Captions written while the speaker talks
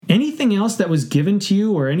anything else that was given to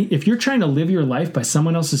you, or if you're trying to live your life by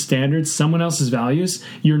someone else's standards, someone else's values,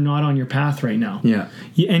 you're not on your path right now. Yeah.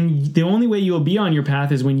 And the only way you will be on your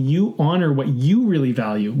path is when you honor what you really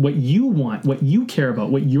value, what you want, what you care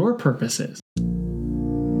about, what your purpose is.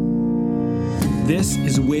 This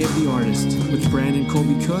is Way of the Artist with Brandon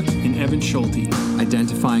Colby Cook and Evan Schulte.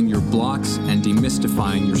 Identifying your blocks and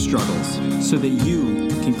demystifying your struggles so that you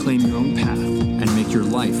can claim your own path and make your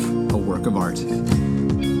life a work of art.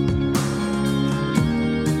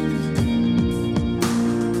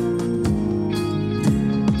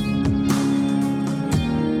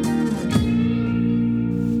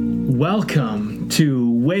 Welcome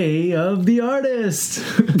to Way of the Artist.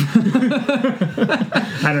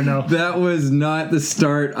 I don't know. That was not the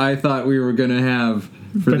start I thought we were going to have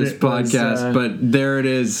for this podcast, but there it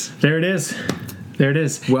is. There it is. There it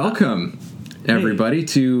is. Welcome, everybody,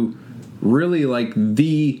 to really like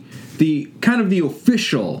the kind of the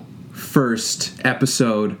official first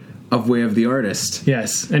episode of Way of the Artist.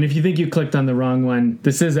 Yes, and if you think you clicked on the wrong one,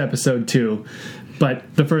 this is episode 2.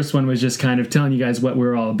 But the first one was just kind of telling you guys what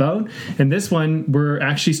we're all about. And this one, we're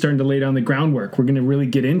actually starting to lay down the groundwork. We're going to really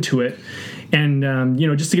get into it. And,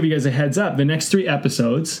 just to give you guys a heads up, the next 3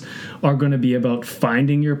 episodes are going to be about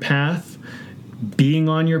finding your path, being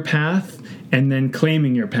on your path, and then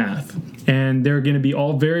claiming your path. And they're going to be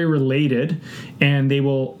all very related, and they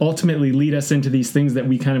will ultimately lead us into these things that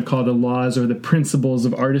we kind of call the laws or the principles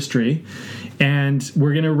of artistry. And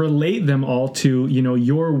we're going to relate them all to,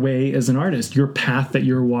 your way as an artist, your path that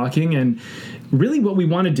you're walking. And really what we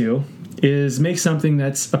want to do is make something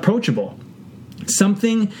that's approachable.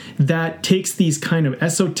 Something that takes these kind of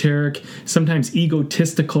esoteric, sometimes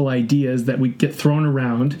egotistical ideas that we get thrown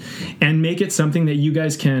around and make it something that you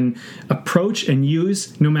guys can approach and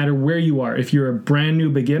use no matter where you are. If you're a brand new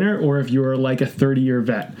beginner or if you're like a 30-year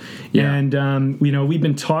vet. Yeah. And, we've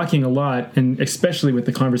been talking a lot, and especially with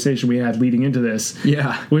the conversation we had leading into this,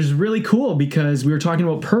 which is really cool because we were talking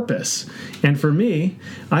about purpose. And for me,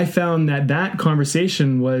 I found that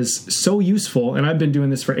conversation was so useful, and I've been doing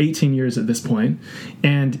this for 18 years at this point.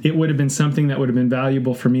 And it would have been something that would have been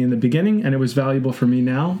valuable for me in the beginning, and it was valuable for me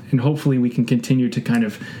now. And hopefully we can continue to kind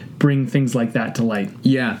of bring things like that to light.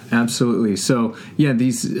 Yeah, absolutely. So,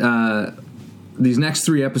 these next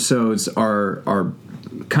 3 episodes are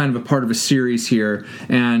kind of a part of a series here,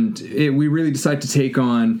 and we really decided to take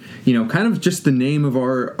on, kind of just the name of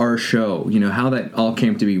our show, how that all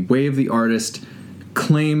came to be. Way of the Artist,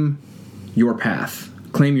 claim your path,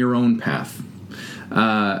 claim your own path.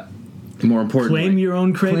 More importantly, claim your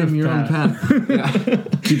own creative path. Yeah.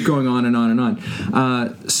 Keep going on and on and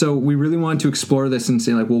on. So we really wanted to explore this and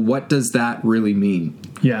say, what does that really mean?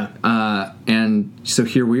 Yeah. And so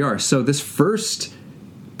here we are. So this first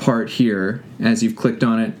part here, as you've clicked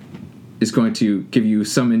on it, is going to give you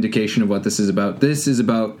some indication of what this is about. This is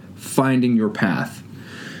about finding your path.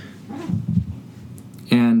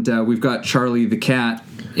 And we've got Charlie the cat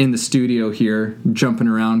in the studio here, jumping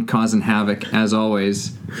around, causing havoc, as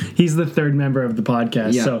always. He's the 3rd member of the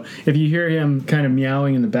podcast, so if you hear him kind of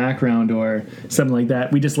meowing in the background or something like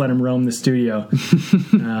that, we just let him roam the studio.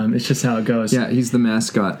 It's just how it goes. Yeah, he's the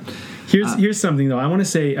mascot. Here's something, though. I want to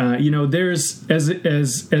say, there's,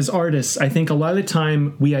 as artists, I think a lot of the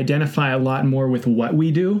time we identify a lot more with what we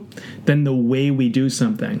do than the way we do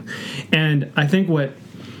something. And I think what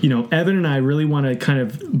Evan and I really want to kind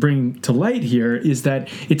of bring to light here is that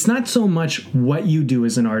it's not so much what you do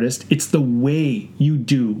as an artist, it's the way you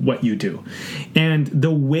do what you do. And the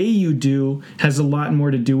way you do has a lot more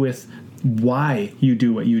to do with why you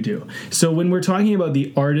do what you do. So when we're talking about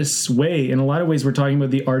the artist's way, in a lot of ways we're talking about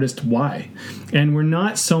the artist why. And we're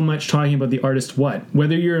not so much talking about the artist what.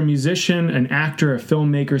 Whether you're a musician, an actor, a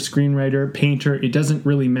filmmaker, screenwriter, painter, it doesn't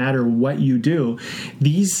really matter what you do.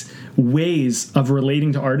 These ways of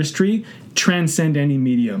relating to artistry transcend any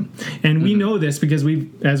medium. And we know this because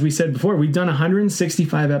as we said before, we've done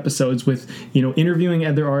 165 episodes with, interviewing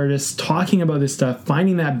other artists, talking about this stuff,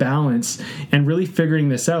 finding that balance, and really figuring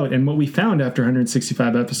this out. And what we found after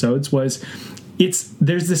 165 episodes was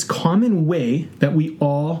there's this common way that we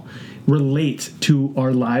all relate to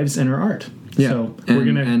our lives and our art. Yeah, so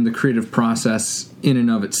and the creative process in and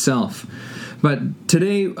of itself. But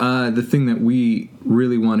today, the thing that we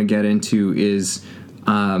really want to get into is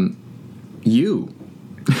you.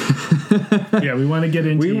 Yeah, we want to get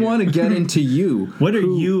into We want to get into you. What are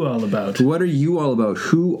you all about? What are you all about?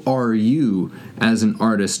 Who are you as an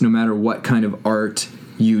artist, no matter what kind of art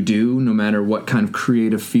you do, no matter what kind of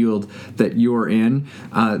creative field that you're in?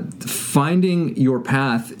 Finding your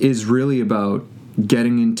path is really about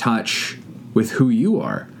getting in touch with who you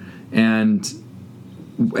are. And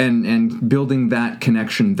and building that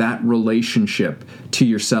connection, that relationship to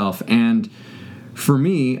yourself. And for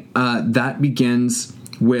me, that begins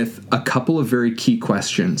with a couple of very key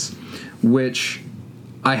questions, which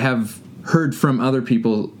I have heard from other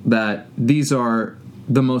people that these are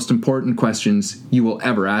the most important questions you will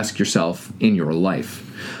ever ask yourself in your life.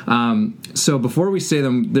 So before we say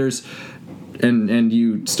them, and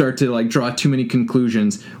you start to like draw too many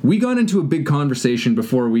conclusions. We got into a big conversation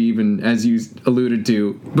before we even, as you alluded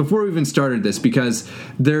to, before we even started this, because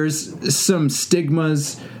there's some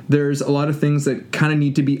stigmas, there's a lot of things that kind of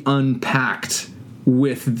need to be unpacked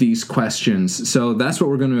with these questions. So that's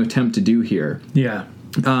what we're going to attempt to do here. Yeah.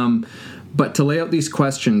 But to lay out these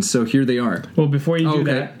questions, so here they are. Well, before you do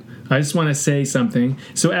that, I just want to say something.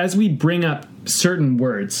 So as we bring up certain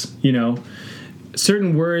words,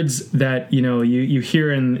 certain words that you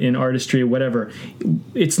hear in artistry or whatever,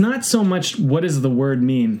 it's not so much what does the word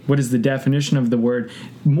mean, what is the definition of the word.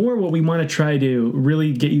 More what we want to try to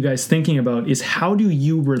really get you guys thinking about is how do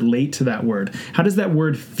you relate to that word? How does that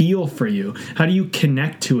word feel for you? How do you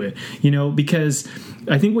connect to it? Because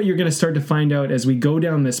I think what you're going to start to find out as we go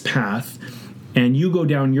down this path and you go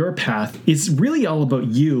down your path, it's really all about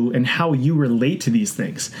you and how you relate to these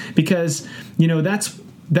things. Because,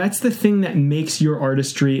 that's the thing that makes your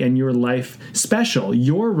artistry and your life special,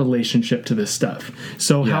 your relationship to this stuff.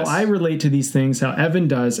 So Yes. how I relate to these things, how Evan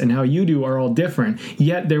does, and how you do are all different,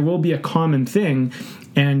 yet there will be a common thing,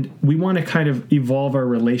 and we want to kind of evolve our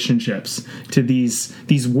relationships to these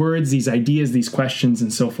words, these ideas, these questions,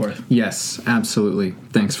 and so forth. Yes, absolutely.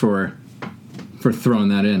 Thanks for throwing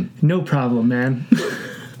that in. No problem, man.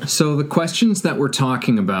 So the questions that we're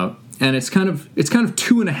talking about, and it's kind of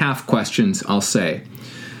 2.5 questions, I'll say.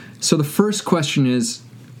 So the first question is,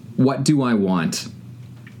 what do I want?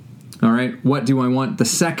 All right, what do I want? The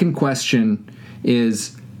second question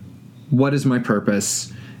is, what is my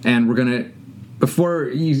purpose? And we're gonna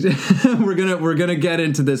get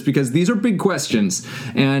into this because these are big questions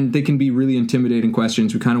and they can be really intimidating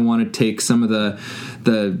questions. We kind of want to take some of the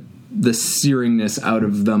searingness out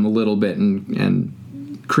of them a little bit and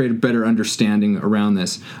create a better understanding around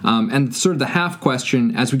this. And sort of the half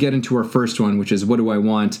question, as we get into our first one, which is what do I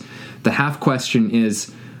want? The half question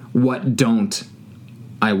is, what don't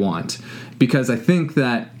I want? Because I think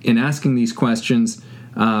that in asking these questions,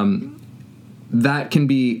 that can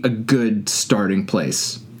be a good starting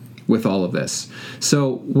place with all of this.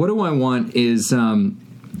 So what do I want is,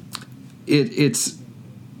 it's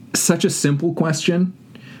such a simple question,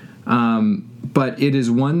 but it is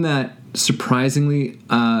one that surprisingly,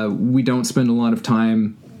 we don't spend a lot of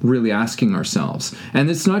time really asking ourselves. And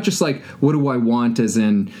it's not just like, what do I want as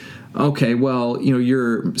in, okay, well,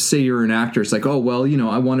 you're an actor. It's like, oh, well,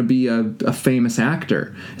 I want to be a famous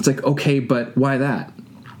actor. It's like, okay, but why that?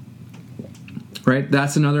 Right?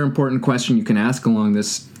 That's another important question you can ask along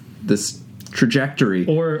this trajectory.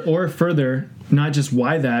 Or further, not just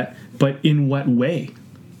why that, but in what way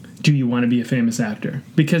do you want to be a famous actor?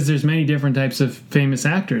 Because there's many different types of famous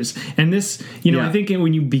actors. And this, I think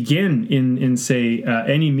when you begin in say,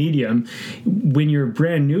 any medium, when you're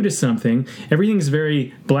brand new to something, everything's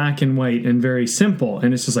very black and white and very simple.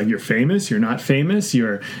 And it's just like, you're famous, you're not famous,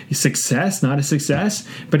 you're a success, not a success.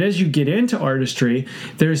 But as you get into artistry,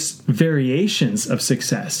 there's variations of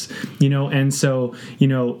success, and so,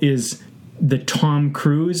 is the Tom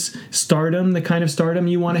Cruise stardom the kind of stardom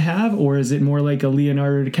you want to have, or is it more like a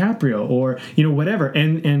Leonardo DiCaprio, or whatever,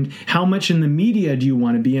 and how much in the media do you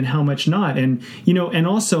want to be and how much not, and and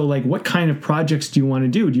also like what kind of projects do you want to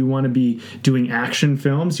do you want to be doing action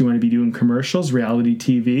films, do you want to be doing commercials, reality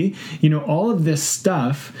TV, all of this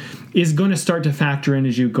stuff is going to start to factor in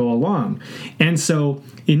as you go along. And so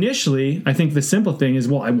initially I think the simple thing is,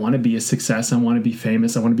 well, I want to be a success, I want to be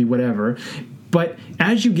famous, I want to be whatever. But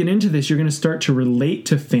as you get into this, you're going to start to relate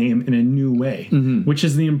to fame in a new way, which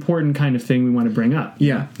is the important kind of thing we want to bring up.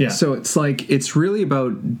 Yeah. So it's like, it's really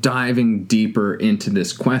about diving deeper into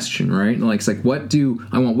this question, right? Like, it's like, what do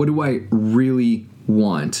I want? What do I really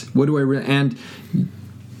want? What do I really... And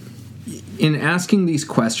in asking these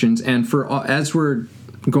questions, and as we're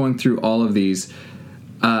going through all of these,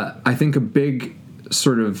 I think a big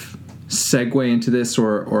sort of segue into this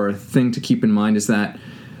or a thing to keep in mind is that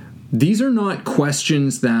these are not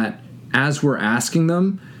questions that, as we're asking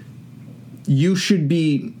them, you should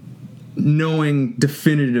be knowing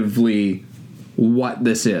definitively what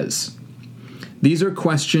this is. These are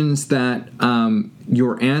questions that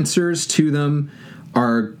your answers to them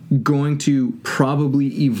are going to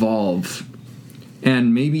probably evolve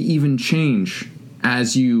and maybe even change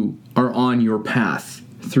as you are on your path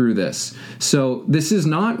through this. So this is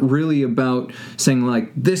not really about saying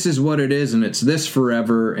like, this is what it is and it's this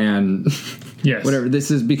forever and yes. whatever.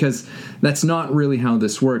 This is because that's not really how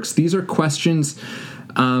this works. These are questions,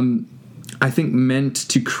 I think, meant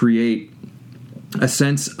to create a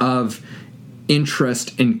sense of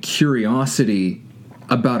interest and curiosity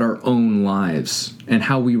about our own lives and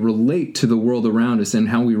how we relate to the world around us and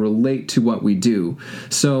how we relate to what we do.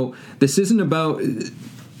 So this isn't about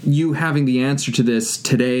you having the answer to this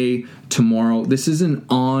today, tomorrow. This is an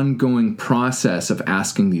ongoing process of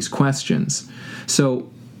asking these questions. So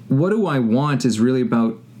what do I want is really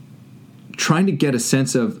about trying to get a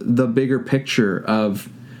sense of the bigger picture of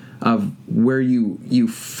where you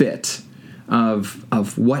fit,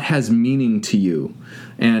 of what has meaning to you,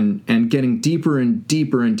 and getting deeper and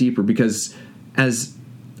deeper and deeper, because as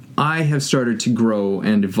I have started to grow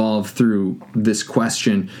and evolve through this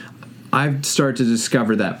question, I've started to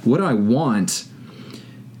discover that what I want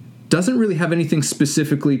doesn't really have anything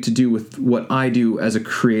specifically to do with what I do as a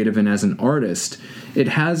creative and as an artist. It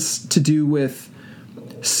has to do with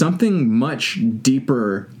something much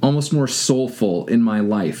deeper, almost more soulful in my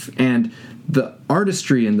life. And the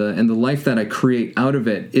artistry and the life that I create out of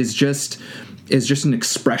it is just an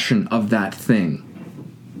expression of that thing.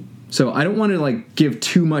 So I don't want to like give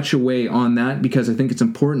too much away on that, because I think it's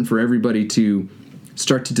important for everybody to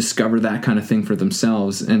start to discover that kind of thing for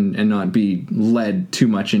themselves and not be led too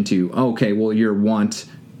much into, oh, okay, well, your want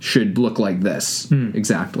should look like this.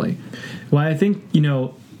 Exactly. Well, I think,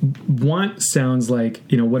 want sounds like,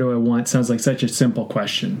 what do I want sounds like such a simple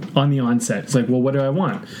question on the onset. It's like, well, what do I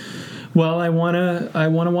want? Well, I want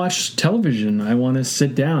to watch television. I want to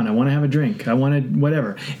sit down. I want to have a drink. I want to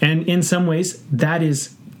whatever. And in some ways, that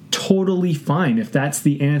is totally fine if that's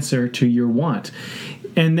the answer to your want.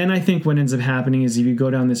 And then I think what ends up happening is if you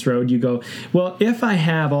go down this road, you go, well, if I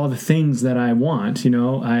have all the things that I want,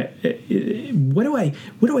 what do I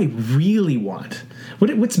really want?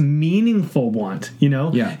 What's meaningful want?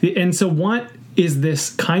 Yeah. And so want is this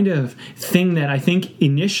kind of thing that I think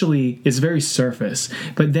initially is very surface,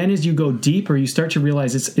 but then as you go deeper, you start to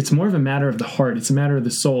realize it's more of a matter of the heart. It's a matter of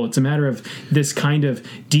the soul. It's a matter of this kind of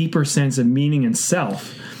deeper sense of meaning and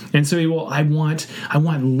self. And so, well, I want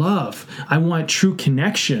love. I want true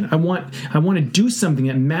connection. I want to do something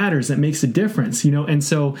that matters, that makes a difference, And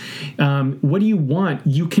so, what do you want?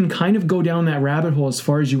 You can kind of go down that rabbit hole as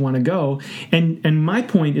far as you want to go. And my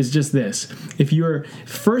point is just this: if your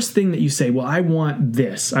first thing that you say, well, I want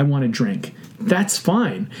this, I want a drink, that's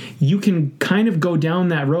fine. You can kind of go down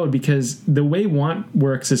that road, because the way want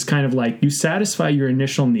works is kind of like you satisfy your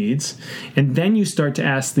initial needs, and then you start to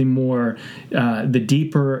ask the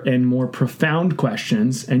deeper and more profound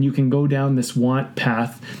questions, and you can go down this want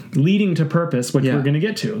path leading to purpose, which we're going to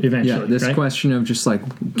get to eventually. Yeah, this right? question of just like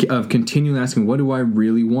of continually asking, what do I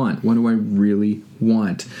really want? What do I really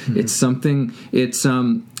want? Mm-hmm. It's something. It's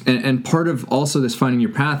and part of also this finding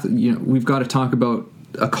your path. We've got to talk about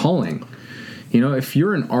a calling. If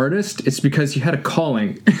you're an artist, it's because you had a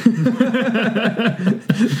calling.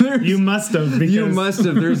 You must have. You must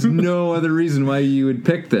have. There's no other reason why you would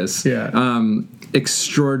pick this. Yeah.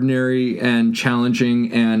 Extraordinary and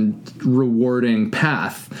challenging and rewarding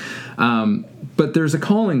path. But there's a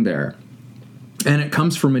calling there. And it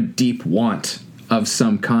comes from a deep want of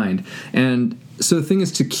some kind. And so the thing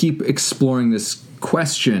is to keep exploring this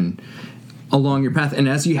question along your path, and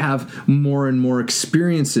as you have more and more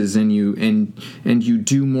experiences and you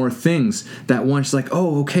do more things, that one's like,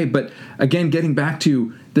 oh, okay. But again, getting back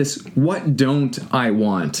to this, what don't I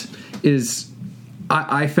want, is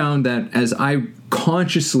I found that as I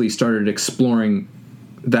consciously started exploring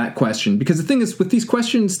that question, because the thing is with these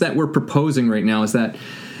questions that we're proposing right now is that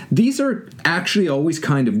these are actually always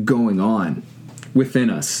kind of going on within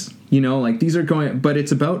us, like these are going, but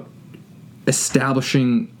it's about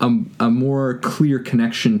establishing a more clear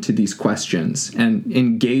connection to these questions and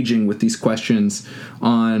engaging with these questions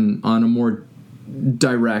on a more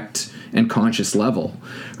direct and conscious level,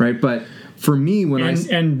 right? But for me,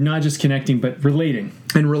 and not just connecting, but relating.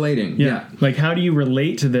 Yeah. Like, how do you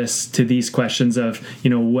relate to these questions of,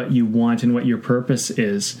 what you want and what your purpose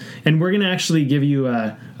is? And we're going to actually give you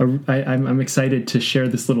I'm excited to share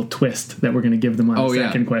this little twist that we're going to give them on the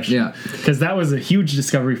second question. Yeah. Because that was a huge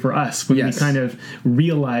discovery for us when we kind of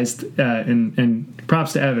realized, and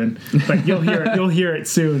props to Evan, but you'll hear it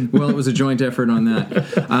soon. Well, it was a joint effort on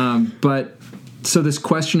that. But so this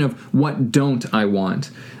question of what don't I want,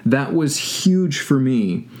 that was huge for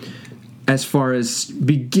me as far as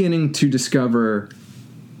beginning to discover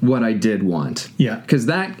what I did want. Yeah. Because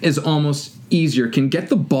that is almost easier, can get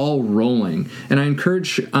the ball rolling. And I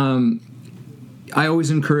encourage I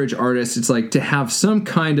always encourage artists, it's like to have some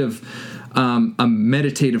kind of a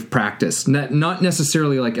meditative practice, not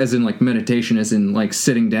necessarily like as in like meditation, as in like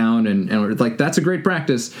sitting down and like that's a great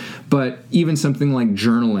practice, but even something like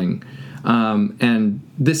journaling. And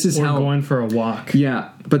this is how going for a walk. Yeah.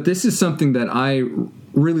 But this is something that I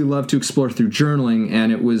really love to explore through journaling.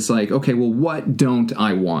 And it was like, okay, well, what don't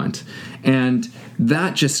I want? And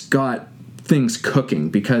that just got things cooking,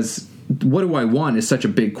 because what do I want is such a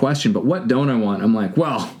big question, but what don't I want? I'm like,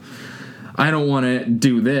 well, I don't want to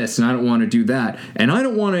do this and I don't want to do that. And I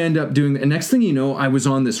don't want to end up doing that. And next thing you know, I was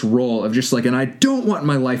on this roll of just like, and I don't want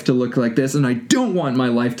my life to look like this. And I don't want my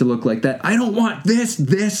life to look like that. I don't want this,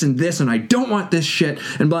 and this. And I don't want this shit.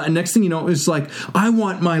 And next thing you know, it was like, I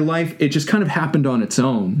want my life. It just kind of happened on its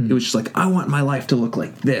own. Mm-hmm. It was just like, I want my life to look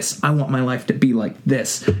like this. I want my life to be like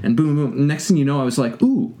this. And boom, boom. And next thing you know, I was like,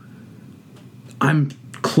 ooh, I'm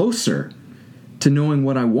closer to knowing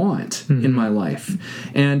what I want in my life.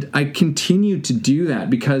 And I continue to do that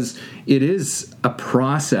because it is a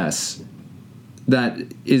process that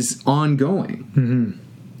is ongoing.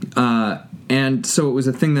 And so it was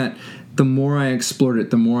a thing that the more I explored it,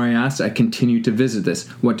 the more I asked, I continued to visit this.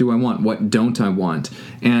 What do I want? What don't I want?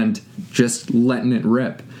 And just letting it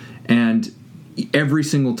rip. And every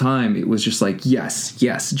single time it was just like, yes,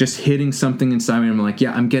 just hitting something inside me. I'm like,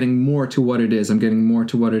 yeah, I'm getting more to what it is. I'm getting more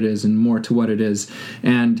to what it is and more to what it is.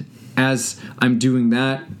 And as I'm doing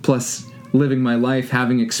that, plus living my life,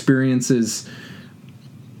 having experiences,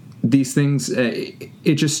 these things,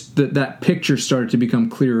 it just, that picture started to become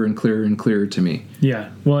clearer and clearer and clearer to me.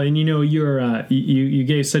 Yeah. Well, and you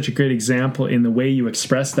gave such a great example in the way you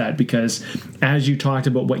expressed that, because as you talked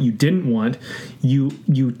about what you didn't want, you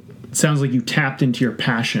sounds like you tapped into your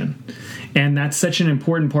passion. And that's such an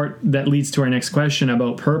important part that leads to our next question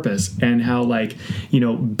about purpose, and how, like,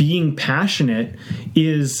 being passionate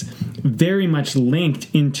is very much linked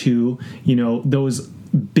into, those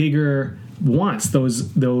bigger wants, those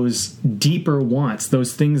deeper wants,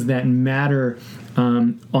 those things that matter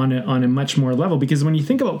on a much more level. Because when you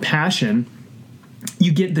think about passion,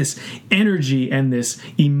 you get this energy and this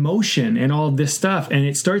emotion and all of this stuff, and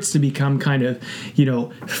it starts to become kind of,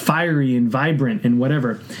 fiery and vibrant and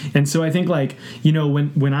whatever. And so I think, like,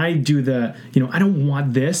 when I do the, I don't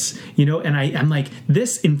want this, and I'm like,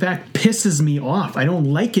 this in fact pisses me off. I don't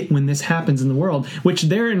like it when this happens in the world, which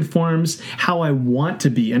there informs how I want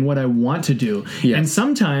to be and what I want to do. Yes. And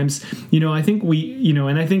sometimes, I think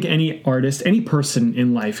and I think any artist, any person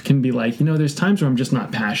in life can be like, there's times where I'm just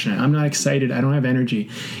not passionate. I'm not excited. I don't have energy.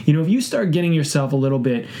 If you start getting yourself a little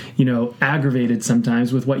bit, aggravated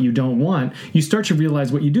sometimes with what you don't want, you start to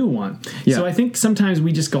realize what you do want. Yeah. So I think sometimes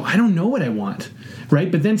we just go, I don't know what I want,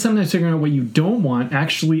 right? But then sometimes figuring out what you don't want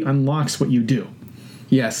actually unlocks what you do.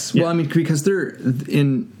 Yes. Yeah. Well, I mean, because they're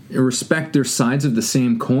in respect, they're sides of the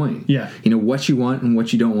same coin. Yeah. What you want and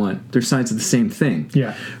what you don't want, they're sides of the same thing.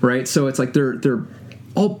 Yeah. Right? So it's like they're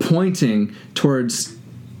all pointing towards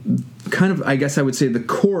kind of, I guess I would say, the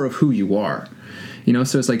core of who you are.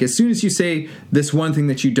 So it's like, as soon as you say this one thing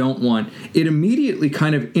that you don't want, it immediately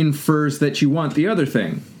kind of infers that you want the other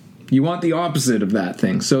thing. You want the opposite of that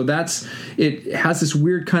thing. So it has this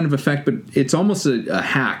weird kind of effect, but it's almost a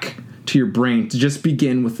hack to your brain to just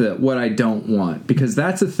begin with what I don't want, because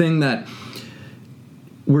that's a thing that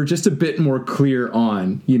we're just a bit more clear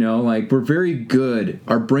on, like, we're very good.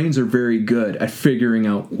 Our brains are very good at figuring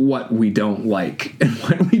out what we don't like and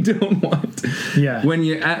what we don't want. Yeah.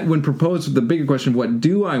 When proposed with the bigger question, what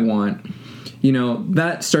do I want?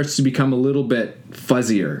 That starts to become a little bit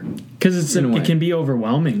fuzzier, because it can be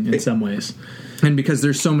overwhelming in some ways. And because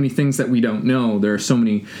there's so many things that we don't know, there are so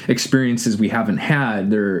many experiences we haven't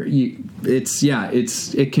had. It's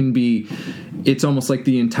almost like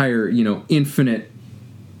the entire, infinite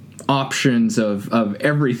options of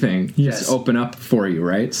everything just open up for you,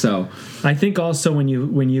 right? So I think also when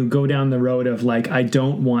you go down the road of, like, I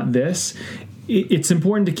don't want this, it's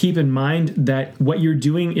important to keep in mind that what you're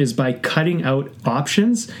doing is, by cutting out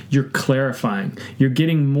options, you're clarifying. You're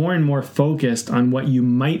getting more and more focused on what you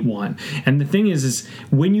might want. And the thing is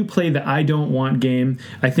when you play the I don't want game,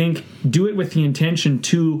 I think do it with the intention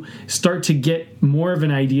to start to get more of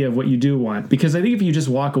an idea of what you do want. Because I think if you just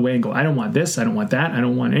walk away and go, I don't want this, I don't want that, I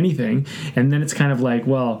don't want anything, and then it's kind of like,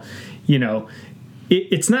 well,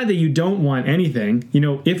 it's not that you don't want anything.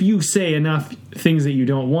 If you say enough things that you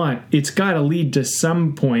don't want, it's got to lead to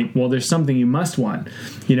some point, well, there's something you must want,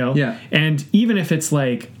 Yeah. And even if it's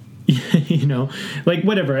like, like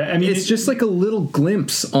whatever. I mean, it's just like a little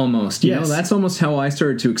glimpse almost. You know, that's almost how I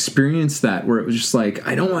started to experience that, where it was just like,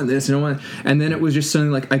 I don't want this, I don't want, and then it was just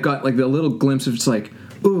something like, I got like the little glimpse of just like,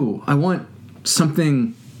 ooh, I want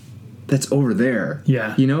something that's over there.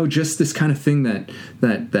 Yeah. You know, just this kind of thing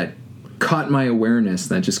that caught my awareness,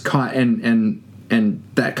 that just caught and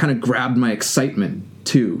that kind of grabbed my excitement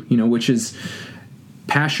too, you know, which is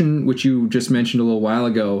passion, which you just mentioned a little while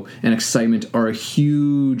ago, and excitement are a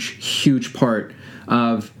huge part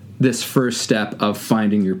of this first step of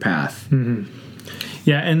finding your path. Mm-hmm.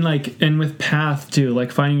 Yeah, and with path too,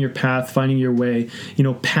 like finding your path, finding your way, you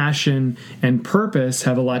know, passion and purpose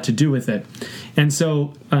have a lot to do with it. And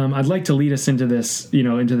so I'd like to lead us into this, you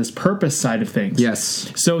know, into this purpose side of things.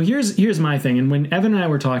 Yes. So here's my thing. And when Evan and I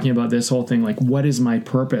were talking about this whole thing, like, what is my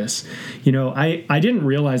purpose? You know, I didn't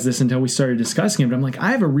realize this until we started discussing it, but I'm like, I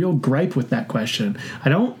have a real gripe with that question. I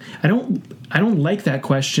don't like that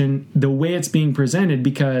question the way it's being presented,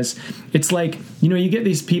 because it's like, you know, you get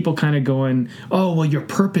these people kind of going, oh, well, your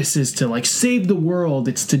purpose is to like save the world.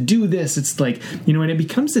 It's to do this. It's like, you know, and it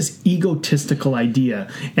becomes this egotistical idea.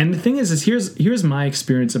 And the thing is here's my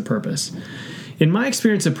experience of purpose. In my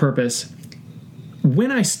experience of purpose, when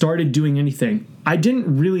I started doing anything, I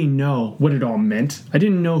didn't really know what it all meant. I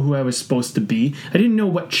didn't know who I was supposed to be. I didn't know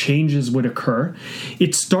what changes would occur.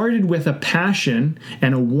 It started with a passion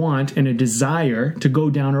and a want and a desire to go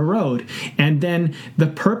down a road. And then the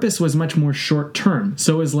purpose was much more short term.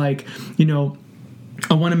 So it was like, you know,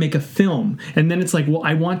 I want to make a film. And then it's like, well,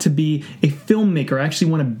 I want to be a filmmaker. I actually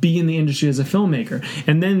want to be in the industry as a filmmaker.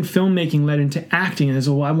 And then filmmaking led into acting. And it's,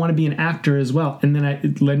 well, I want to be an actor as well. And then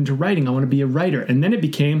it led into writing. I want to be a writer. And then it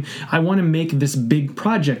became, I want to make this big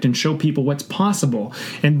project and show people what's possible.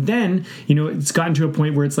 And then, you know, it's gotten to a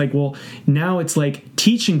point where it's like, well, now it's like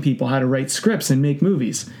teaching people how to write scripts and make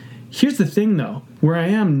movies. Here's the thing, though. Where I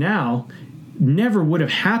am now never would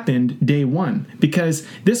have happened day one, because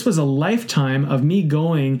this was a lifetime of me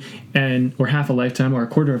going or half a lifetime or a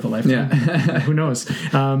quarter of a lifetime. Yeah. Who knows?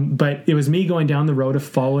 But it was me going down the road of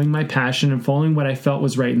following my passion and following what I felt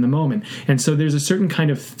was right in the moment. And so there's a certain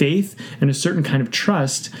kind of faith and a certain kind of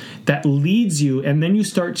trust that leads you. And then you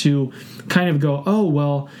start to kind of go, oh,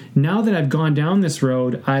 well, now that I've gone down this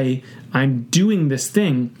road, I'm doing this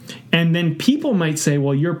thing. And then people might say,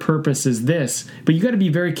 well, your purpose is this, but you got to be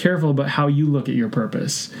very careful about how you look at your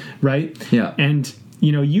purpose, right? Yeah. And,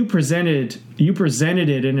 you know, you presented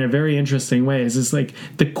it in a very interesting way. It's like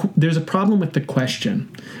there's a problem with the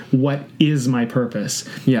question, what is my purpose?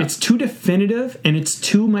 Yeah. It's too definitive, and it's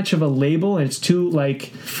too much of a label, and it's too like...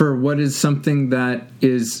 For what is something that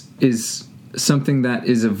is something that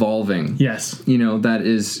is evolving. Yes. You know, that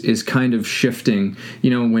is kind of shifting. You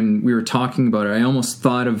know, when we were talking about it, I almost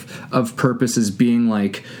thought of purpose as being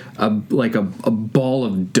like a ball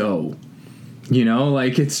of dough. You know,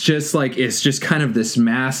 like it's just kind of this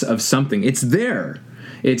mass of something. It's there.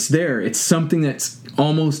 It's something that's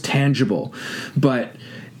almost tangible, but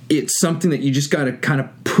it's something that you just got to kind of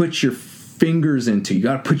put your fingers into. You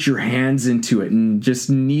got to put your hands into it and just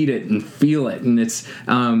knead it and feel it. And it's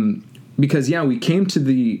because we came to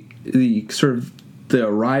the sort of the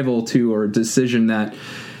arrival to or decision that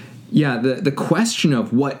the question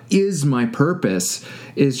of what is my purpose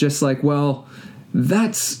is just like, well,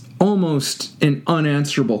 that's almost an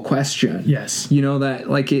unanswerable question. Yes. You know, that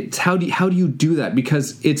like it's how do you do that?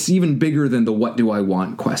 Because it's even bigger than the what do I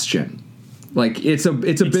want question. Like it's a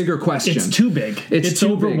bigger question. It's too big. It's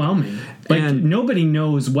too overwhelming. Big. Like And nobody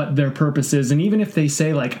knows what their purpose is, and even if they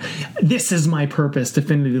say like, "This is my purpose,"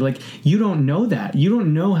 definitively, like you don't know that. You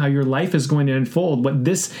don't know how your life is going to unfold. What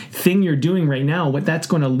this thing you're doing right now, what that's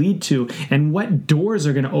going to lead to, and what doors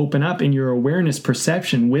are going to open up in your awareness,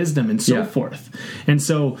 perception, wisdom, and so forth. And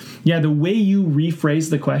so, the way you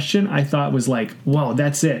rephrased the question, I thought was like, "Whoa,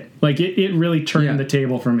 that's it." Like it really turned the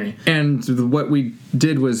table for me. And what we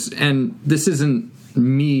did was, and this isn't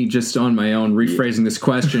me just on my own rephrasing this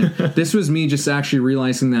question. This was me just actually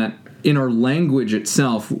realizing that in our language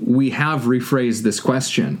itself, we have rephrased this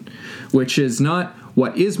question, which is not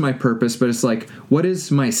what is my purpose, but it's like, what is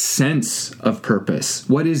my sense of purpose?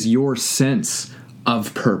 What is your sense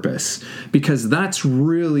of purpose? Because that's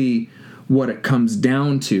really what it comes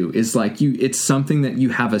down to, is like it's something that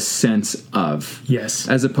you have a sense of. Yes.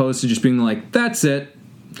 As opposed to just being like, that's it.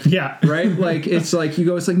 Yeah. Right? Like it's like you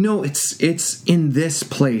go, it's like, no, it's in this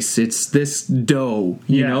place. It's this dough,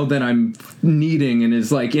 you know, that I'm kneading and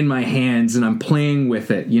is like in my hands and I'm playing with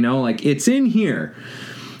it, you know, like it's in here.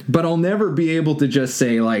 But I'll never be able to just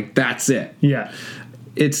say like that's it. Yeah.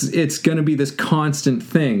 It's gonna be this constant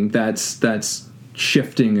thing that's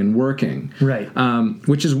shifting and working. Right.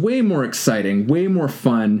 Which is way more exciting, way more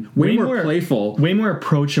fun, way more playful. Way more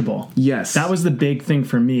approachable. Yes. That was the big thing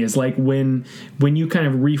for me, is like when you kind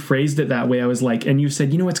of rephrased it that way, I was like, and you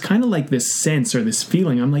said, it's kind of like this sense or this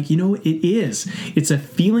feeling. I'm like, it is. It's a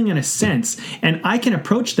feeling and a sense. And I can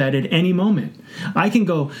approach that at any moment. I can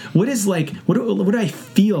go, what do I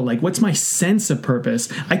feel like? What's my sense of purpose?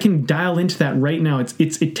 I can dial into that right now.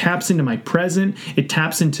 It taps into my present. It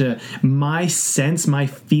taps into my sense, my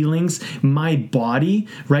feelings, my body,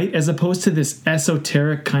 right? As opposed to this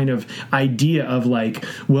esoteric kind of idea of like,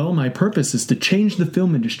 well, my purpose is to change the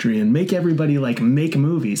film industry and make everybody like make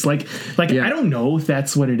movies. Like I don't know if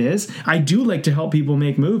that's what it is. I do like to help people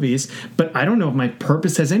make movies, but I don't know if my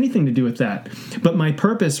purpose has anything to do with that. But my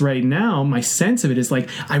purpose right now, my sense of it is like,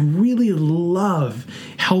 I really love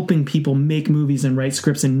helping people make movies and write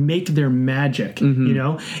scripts and make their magic,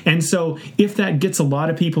 And so if that gets a lot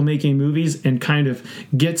of people making movies and kind of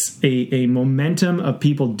gets a momentum of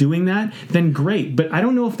people doing that, then great. But I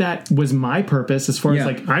don't know if that was my purpose as far as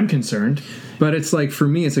like I'm concerned. But it's like, for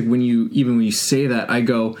me, it's like when you say that, I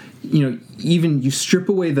go, even you strip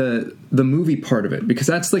away the movie part of it, because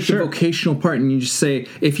that's like the vocational part, and you just say,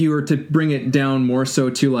 if you were to bring it down more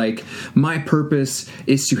so to like, my purpose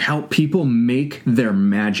is to help people make their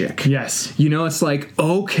magic. Yes. It's like,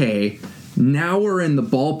 okay, now we're in the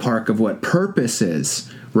ballpark of what purpose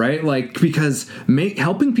is. Right? Like, because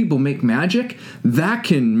helping people make magic, that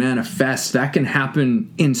can manifest, that can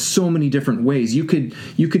happen in so many different ways. You could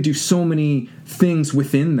do so many things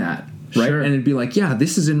within that, right? Sure. And it'd be like, yeah,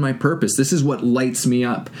 this is in my purpose. This is what lights me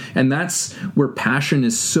up. And that's where passion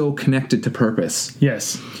is so connected to purpose.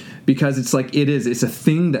 Yes. Because it's like, it's a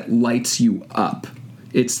thing that lights you up.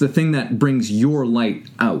 It's the thing that brings your light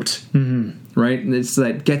out. Mm-hmm. Right? And it's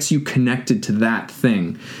that gets you connected to that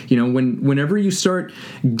thing. Whenever you start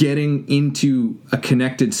getting into a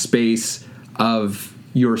connected space of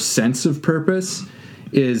your sense of purpose,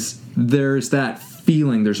 there's that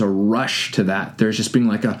feeling, there's a rush to that. There's just being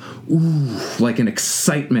like like an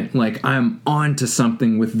excitement, like I'm on to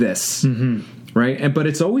something with this. Mm-hmm. Right? But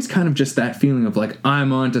it's always kind of just that feeling of like,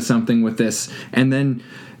 I'm on to something with this, and then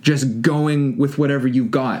just going with whatever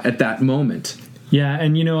you've got at that moment. Yeah,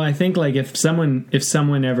 and I think like if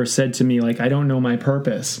someone ever said to me like, I don't know my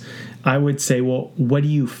purpose, I would say, well, what do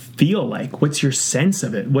you feel like? What's your sense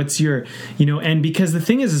of it? What's your, and because the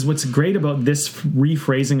thing is what's great about this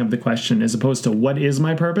rephrasing of the question, as opposed to what is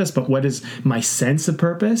my purpose, but what is my sense of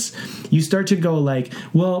purpose? You start to go like,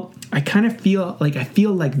 well, I kind of feel like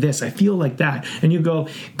this, I feel like that. And you go,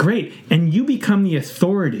 great. And you become the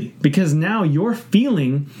authority, because now your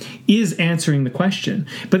feeling is answering the question.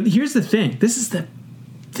 But here's the thing. This is the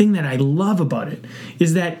thing that I love about it,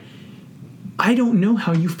 is that I don't know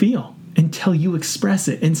how you feel until you express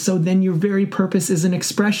it. And so then your very purpose is an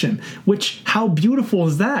expression, which, how beautiful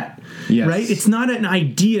is that? Yes. Right? It's not an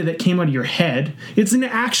idea that came out of your head. It's an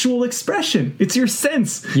actual expression. It's your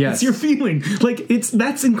sense. Yes. It's your feeling. Like,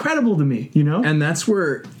 that's incredible to me, And that's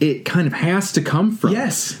where it kind of has to come from.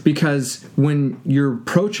 Yes. Because when you're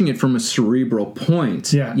approaching it from a cerebral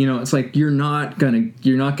point, it's like you're not gonna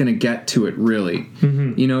get to it really.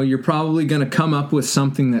 Mm-hmm. You're probably gonna come up with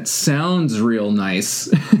something that sounds real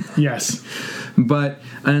nice. Yes. But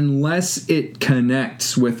unless it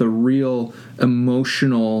connects with a real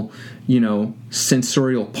emotional,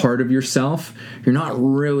 sensorial part of yourself, you're not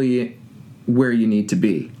really where you need to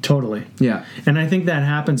be. Totally. Yeah. And I think that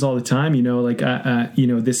happens all the time,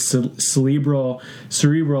 this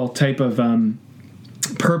cerebral type of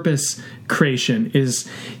purpose creation is,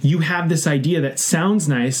 you have this idea that sounds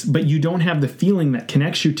nice, but you don't have the feeling that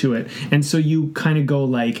connects you to it. And so you kind of go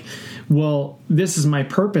like, well, this is my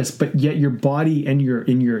purpose, but yet your body and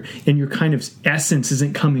your kind of essence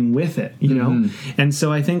isn't coming with it, Mm-hmm. And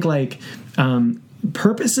so I think like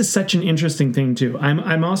purpose is such an interesting thing too.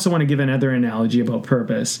 I'm also want to give another analogy about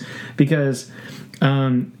purpose, because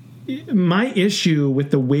my issue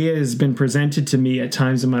with the way it has been presented to me at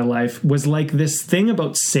times in my life was like this thing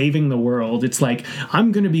about saving the world. It's like,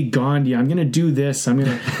 I'm going to be Gandhi. I'm going to do this. I'm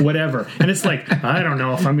going to whatever. And it's like, I don't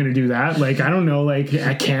know if I'm going to do that. Like, I don't know, like,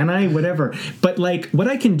 can I? Whatever. But like, what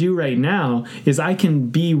I can do right now is I can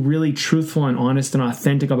be really truthful and honest and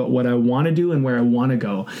authentic about what I want to do and where I want to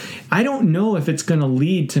go. I don't know if it's going to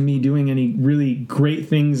lead to me doing any really great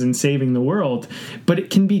things and saving the world, but it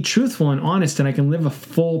can be truthful and honest, and I can live a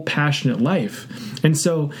full, passionate life. And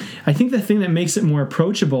so I think the thing that makes it more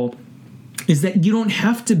approachable is that you don't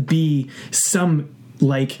have to be some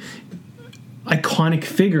like iconic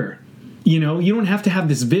figure. You don't have to have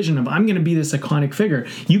this vision of, I'm going to be this iconic figure.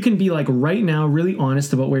 You can be like right now really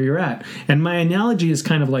honest about where you're at. And my analogy is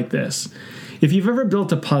kind of like this. if you've ever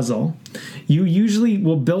built a puzzle, you usually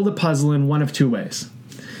will build a puzzle in one of two ways.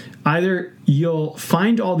 Either you'll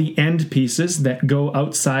find all the end pieces that go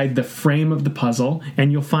outside the frame of the puzzle,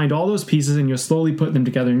 and you'll find all those pieces and you'll slowly put them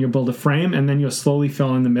together and you'll build a frame, and then you'll slowly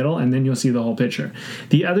fill in the middle, and then you'll see the whole picture.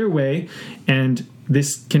 The other way, and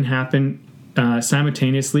this can happen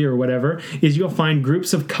simultaneously or whatever, is you'll find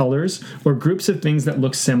groups of colors or groups of things that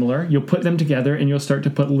look similar. You'll put them together and you'll start to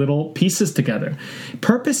put little pieces together.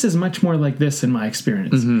 Purpose is much more like this in my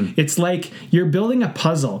experience. Mm-hmm. It's like you're building a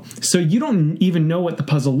puzzle, so you don't even know what the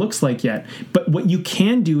puzzle looks like yet, but what you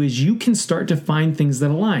can do is you can start to find things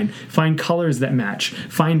that align, find colors that match,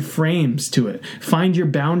 find frames to it, find your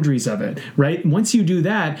boundaries of it, right? Once you do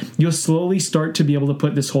that, you'll slowly start to be able to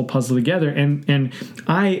put this whole puzzle together, and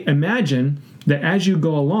I imagine that as you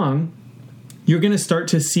go along, you're going to start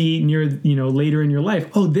to see later in your life,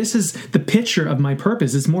 oh, this is the picture of my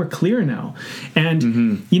purpose. It's more clear now. And,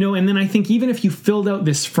 and then I think even if you filled out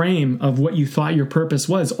this frame of what you thought your purpose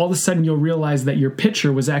was, all of a sudden you'll realize that your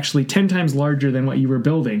picture was actually 10 times larger than what you were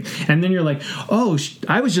building. And then you're like, oh,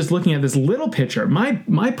 I was just looking at this little picture.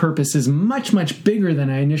 My purpose is much, much bigger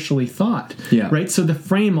than I initially thought. Yeah. Right. So the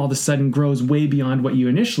frame all of a sudden grows way beyond what you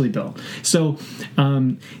initially built. So,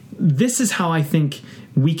 this is how I think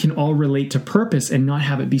we can all relate to purpose and not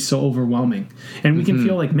have it be so overwhelming. And we can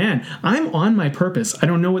feel like, man, I'm on my purpose. I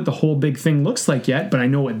don't know what the whole big thing looks like yet, but I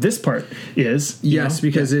know what this part is. Yes,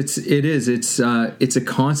 because it's a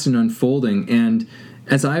constant unfolding. And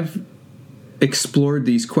as I've explored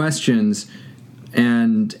these questions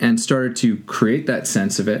and started to create that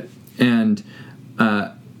sense of it, and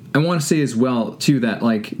I want to say as well too that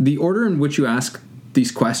like the order in which you ask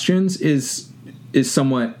these questions is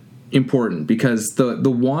somewhat important, because the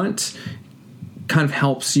want kind of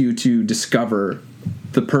helps you to discover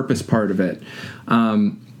the purpose part of it.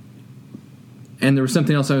 And there was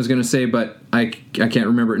something else I was going to say, but I can't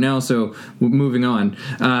remember it now, so moving on.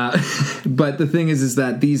 But the thing is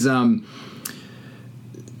that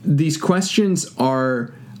these questions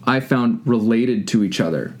are, I found, related to each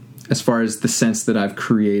other as far as the sense that I've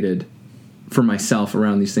created for myself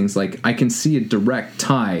around these things. Like, I can see a direct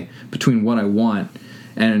tie between what I want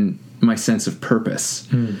and my sense of purpose.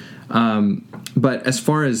 But as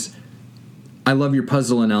far as, I love your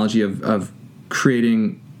puzzle analogy of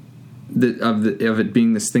creating of it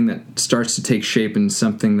being this thing that starts to take shape in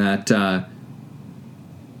something that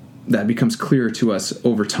becomes clearer to us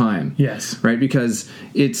over time. Yes. Right? Because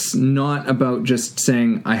it's not about just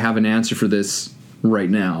saying, I have an answer for this right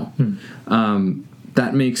now.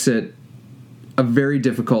 That makes it a very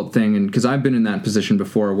difficult thing, and because I've been in that position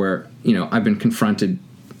before where, I've been confronted,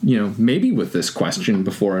 maybe with this question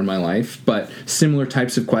before in my life, but similar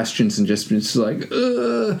types of questions, and just like,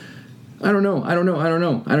 I don't know.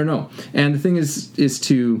 And the thing is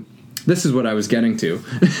this is what I was getting to.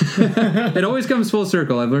 It always comes full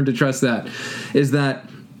circle. I've learned to trust that. Is that,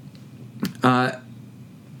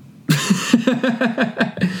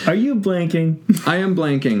 Are you blanking? I am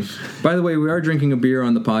blanking. By the way, we are drinking a beer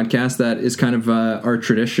on the podcast. That is kind of our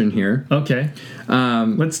tradition here. Okay.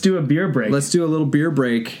 Let's do a beer break. Let's do a little beer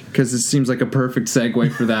break, because this seems like a perfect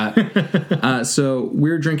segue for that. So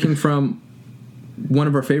we're drinking from one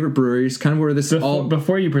of our favorite breweries, kind of where this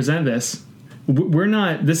Before you present this, we're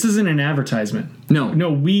not. This isn't an advertisement.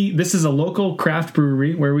 No. This is a local craft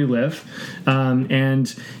brewery where we live,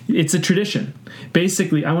 and it's a tradition.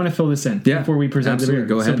 Basically, I want to fill this in before we present the beer.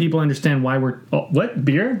 Go ahead. So people understand why we're... what?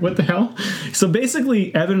 Beer? What the hell? So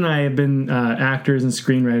basically, Evan and I have been actors and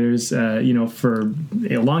screenwriters, for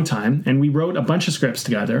a long time, and we wrote a bunch of scripts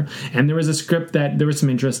together, and there was a script that there was some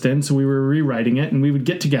interest in, so we were rewriting it, and we would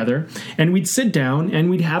get together, and we'd sit down, and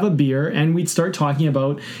we'd have a beer, and we'd start talking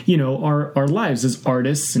about, our lives as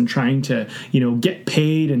artists and trying to, get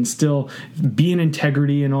paid and still be in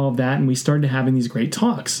integrity and all of that, and we started having these great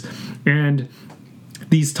talks. And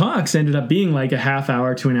these talks ended up being like a half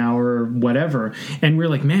hour to an hour or whatever. And we were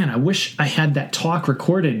like, man, I wish I had that talk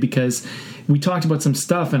recorded, because we talked about some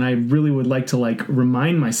stuff and I really would like to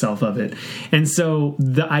remind myself of it. And so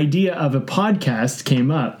the idea of a podcast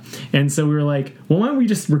came up. And so we were like, well, why don't we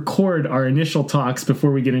just record our initial talks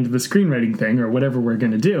before we get into the screenwriting thing or whatever we're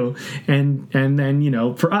going to do. And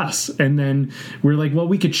then, for us. And then we're like, well,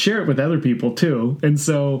 we could share it with other people too. And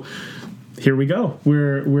so here we go.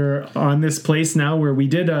 We're on this place now where we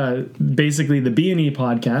did basically the B&E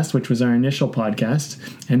podcast, which was our initial podcast,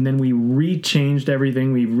 and then we rechanged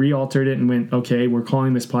everything. We re-altered it and went, okay, we're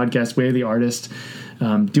calling this podcast Way of the Artist,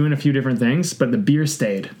 doing a few different things, but the beer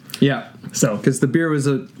stayed. Yeah. So, because the beer was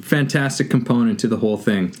a fantastic component to the whole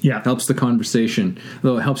thing. Yeah. Helps the conversation,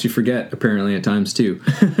 though it helps you forget, apparently, at times, too.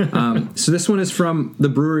 So this one is from the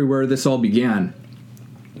brewery where this all began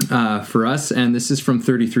for us, and this is from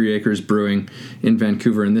 33 Acres Brewing in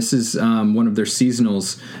Vancouver, and this is one of their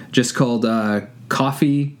seasonals, just called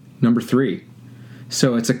Coffee Number 3.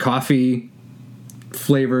 So it's a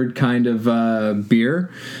coffee-flavored kind of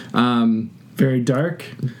beer. Very dark.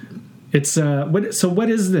 It's what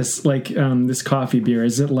is this like? This coffee beer,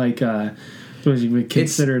 is it like what you would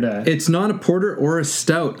consider it's not a porter or a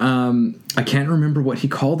stout. I can't remember what he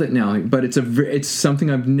called it now, but it's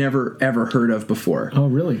something I've never ever heard of before. Oh,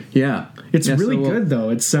 really? Yeah, it's really good though.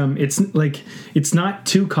 It's like it's not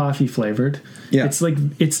too coffee flavored. Yeah, it's like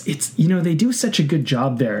it's they do such a good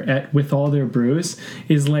job there with all their brews.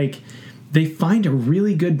 Is like they find a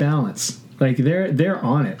really good balance. Like they're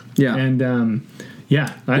on it. Yeah, and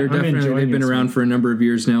yeah, they've been around for a number of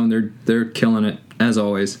years now, and they're killing it as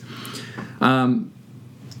always.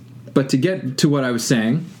 But to get to what I was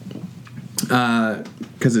saying,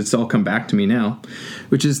 because it's all come back to me now,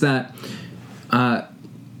 which is that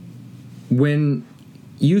when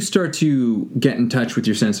you start to get in touch with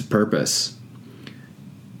your sense of purpose,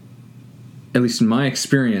 at least in my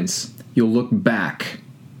experience, you'll look back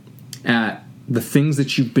at the things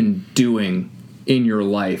that you've been doing in your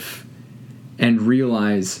life and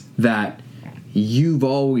realize that you've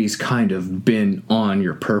always kind of been on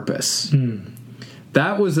your purpose.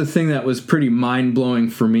 That was the thing that was pretty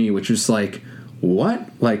mind-blowing for me, which was like, what?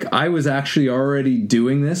 Like, I was actually already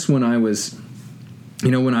doing this when I was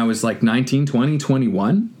like 19, 20,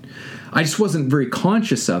 21. I just wasn't very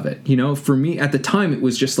conscious of it. For me at the time, it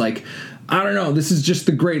was just like, I don't know, this is just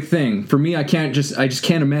the great thing. For me, I just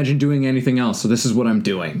can't imagine doing anything else, so this is what I'm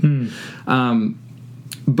doing.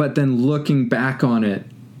 But then looking back on it,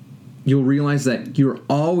 you'll realize that you're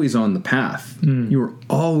always on the path. You're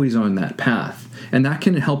always on that path. And that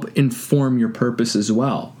can help inform your purpose as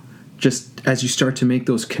well, just as you start to make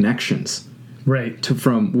those connections. Right.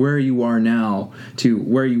 From where you are now to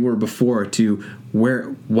where you were before to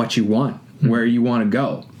what you want, where you want to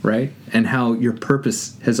go, right? And how your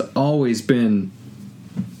purpose has always been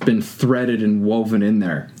threaded and woven in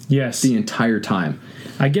there. Yes. The entire time.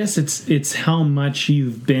 I guess it's how much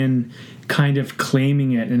you've been kind of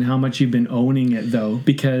claiming it and how much you've been owning it, though,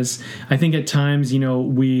 because I think at times,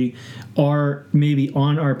 we are maybe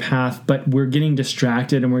on our path, but we're getting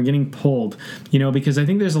distracted and we're getting pulled, because I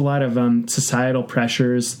think there's a lot of societal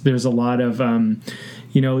pressures. There's a lot of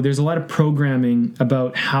there's a lot of programming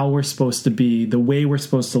about how we're supposed to be, the way we're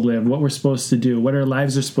supposed to live, what we're supposed to do, what our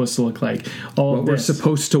lives are supposed to look like, what we're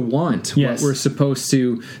supposed to want, yes. What we're supposed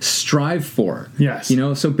to strive for. Yes.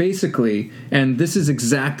 So basically, and this is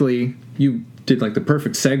exactly, you did like the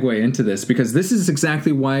perfect segue into this, because this is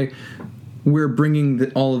exactly why we're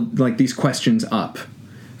bringing all of like these questions up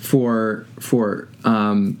for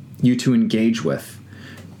you to engage with,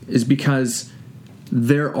 is because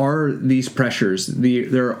there are these pressures.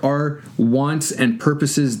 There are wants and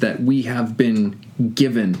purposes that we have been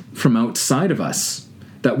given from outside of us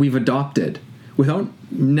that we've adopted without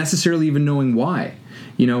necessarily even knowing why.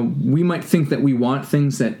 We might think that we want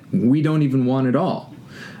things that we don't even want at all.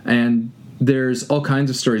 And there's all kinds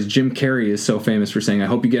of stories. Jim Carrey is so famous for saying, I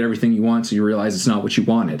hope you get everything you want so you realize it's not what you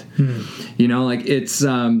wanted.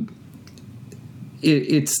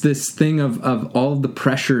 It's this thing of all of the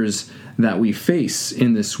pressures that we face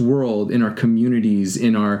in this world, in our communities,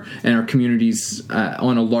 in our communities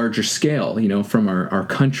on a larger scale, from our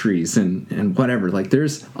countries and whatever. Like,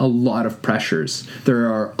 there's a lot of pressures.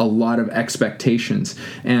 There are a lot of expectations.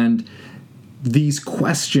 And these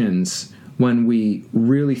questions, when we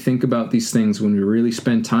really think about these things, when we really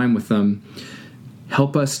spend time with them,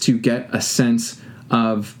 help us to get a sense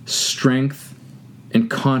of strength and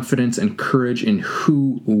confidence and courage in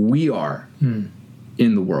who we are in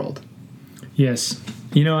the world. Yes.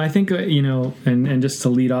 I think, and just to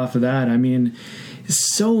lead off of that, I mean,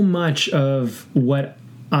 so much of what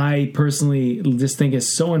I personally just think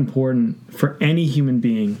is so important for any human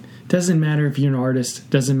being, doesn't matter if you're an artist,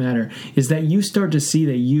 doesn't matter, is that you start to see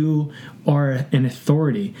that you are an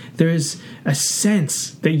authority. There's a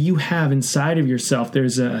sense that you have inside of yourself.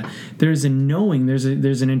 There's a knowing,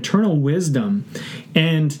 there's an internal wisdom.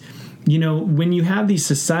 And when you have these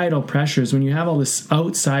societal pressures, when you have all this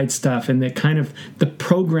outside stuff and the kind of the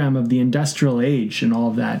program of the industrial age and all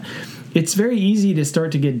of that, it's very easy to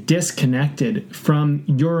start to get disconnected from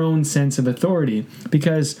your own sense of authority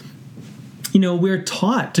because, you know, we're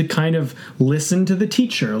taught to kind of listen to the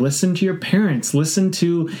teacher, listen to your parents, listen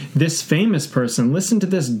to this famous person, listen to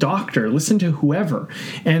this doctor, listen to whoever.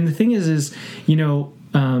 And the thing is, you know,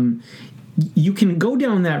 you can go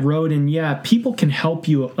down that road and yeah, people can help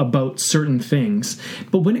you about certain things.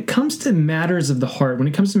 But when it comes to matters of the heart, when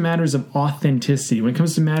it comes to matters of authenticity, when it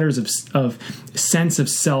comes to matters of sense of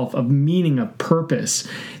self, of meaning, of purpose,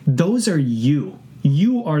 those are you.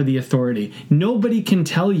 You are the authority. Nobody can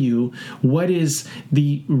tell you what is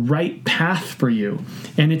the right path for you.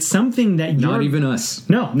 And it's something that not even us.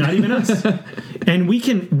 No, not even us. And we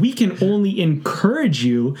can only encourage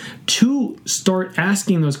you to start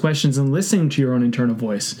asking those questions and listening to your own internal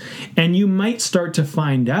voice. And you might start to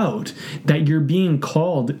find out that you're being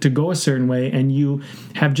called to go a certain way and you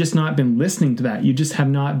have just not been listening to that. You just have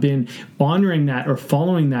not been honoring that or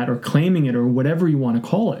following that or claiming it or whatever you want to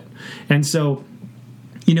call it. And so,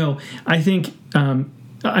 you know, I think, I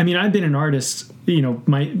mean, I've been an artist, you know,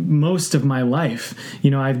 most of my life.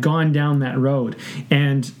 You know, I've gone down that road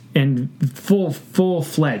and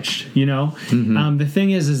full-fledged, you know. Mm-hmm. The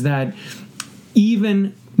thing is that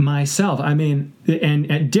even myself, I mean, and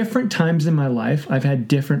at different times in my life, I've had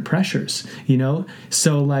different pressures, you know.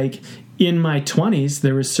 So like in my 20s,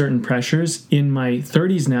 there was certain pressures. In my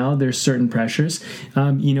 30s now, there's certain pressures.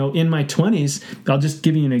 You know, in my 20s, I'll just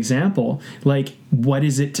give you an example. Like, what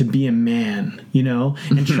is it to be a man, you know?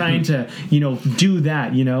 And trying to, you know, do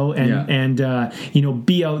that, you know, and you know,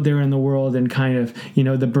 be out there in the world and kind of, you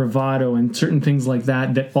know, the bravado and certain things like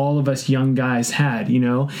that all of us young guys had, you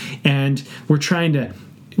know? And we're trying to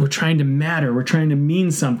matter. We're trying to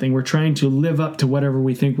mean something. We're trying to live up to whatever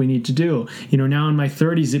we think we need to do. You know, now in my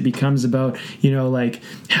 30s, it becomes about, you know, like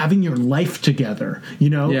having your life together, you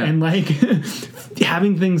know, and like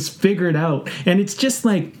having things figured out. And it's just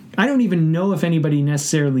like, I don't even know if anybody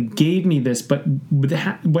necessarily gave me this, but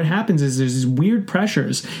what happens is there's these weird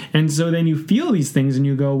pressures. And so then you feel these things and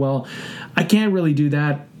you go, well, I can't really do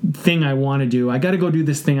that thing I want to do. I got to go do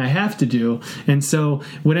this thing I have to do. And so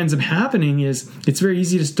what ends up happening is it's very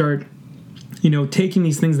easy to start, you know, taking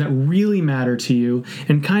these things that really matter to you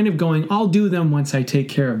and kind of going, I'll do them once I take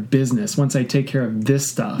care of business, once I take care of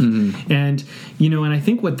this stuff. Mm-hmm. And, you know, and I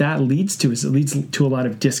think what that leads to is it leads to a lot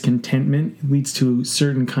of discontentment. It leads to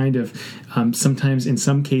certain kind of, sometimes in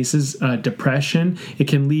some cases, depression. It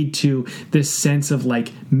can lead to this sense of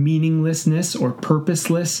like meaninglessness or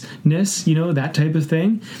purposelessness, you know, that type of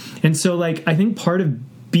thing. And so like, I think part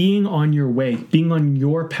of being on your way, being on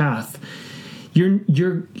your path,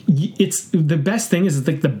 it's the best thing is it's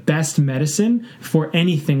like the best medicine for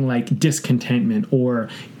anything like discontentment or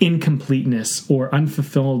incompleteness or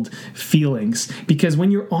unfulfilled feelings. Because when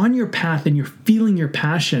you're on your path and you're feeling your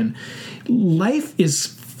passion, life is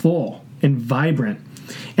full and vibrant.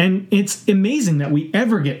 And it's amazing that we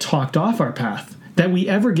ever get talked off our path, that we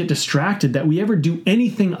ever get distracted, that we ever do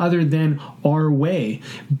anything other than our way.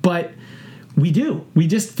 But we do. We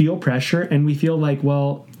just feel pressure and we feel like,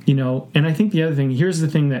 well, you know, and I think the other thing, here's the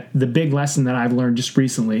thing that the big lesson that I've learned just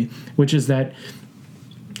recently, which is that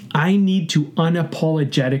I need to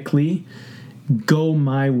unapologetically go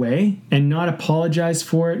my way and not apologize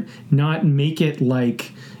for it, not make it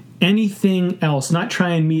like anything else, not try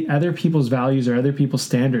and meet other people's values or other people's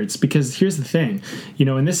standards. Because here's the thing, you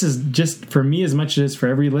know, and this is just for me as much as it is for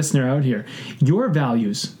every listener out here, your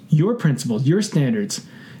values, your principles, your standards,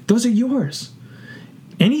 those are yours.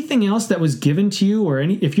 Anything else that was given to you or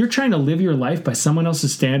if you're trying to live your life by someone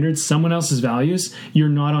else's standards, someone else's values, you're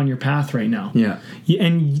not on your path right now. Yeah.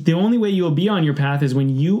 And the only way you will be on your path is when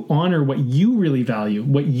you honor what you really value,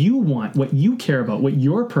 what you want, what you care about, what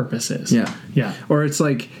your purpose is. Yeah. Yeah. Or it's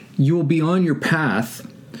like you will be on your path,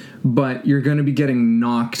 but you're going to be getting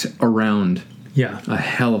knocked around a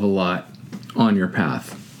hell of a lot on your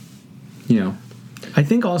path. You know. I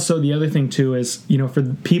think also the other thing too is, you know, for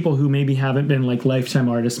people who maybe haven't been like lifetime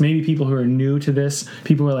artists, maybe people who are new to this,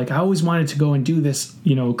 people who are like, I always wanted to go and do this,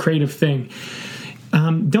 you know, creative thing.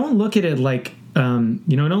 Don't look at it like, don't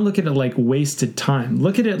look at it like wasted time.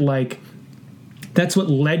 Look at it like that's what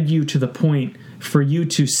led you to the point for you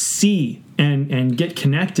to see and get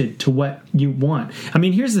connected to what you want. I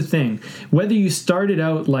mean, here's the thing. Whether you started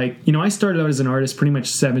out like, you know, I started out as an artist pretty much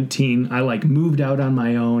 17. I like moved out on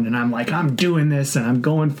my own and I'm like, I'm doing this and I'm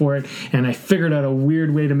going for it. And I figured out a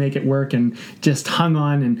weird way to make it work and just hung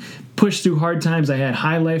on and pushed through hard times. I had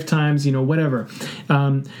high life times, whatever.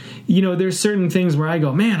 There's certain things where I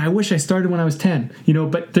go, man, I wish I started when I was 10,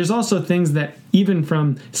 but there's also things that even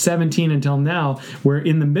from 17 until now, where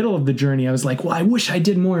in the middle of the journey, I was like, well, I wish I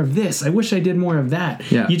did more of this. I wish I did more of that.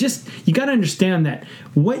 Yeah. You got to understand that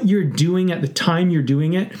what you're doing at the time you're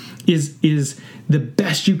doing it is the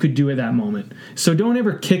best you could do at that moment. So don't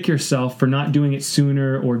ever kick yourself for not doing it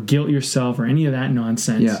sooner or guilt yourself or any of that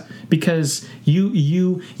nonsense. Yeah. Because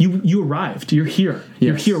you arrived. You're here. Yes.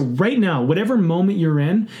 You're here right now, whatever moment you're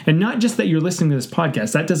in. And not just that you're listening to this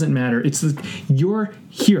podcast. That doesn't matter. It's you're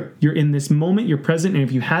here. You're in this moment. You're present. And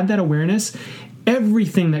if you had that awareness,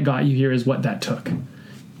 everything that got you here is what that took.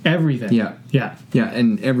 Everything. Yeah. Yeah. Yeah.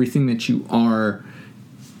 And everything that you are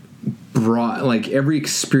brought, like every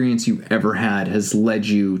experience you ever had has led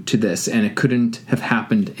you to this, and it couldn't have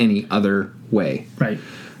happened any other way. Right.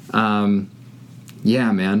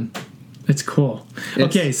 Yeah, man. It's cool.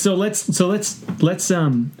 Okay, so let's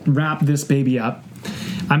wrap this baby up.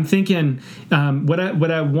 I'm thinking what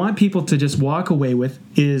I want people to just walk away with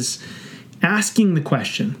is asking the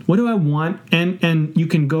question, what do I want? And you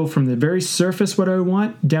can go from the very surface, what do I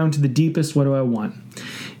want, down to the deepest, what do I want?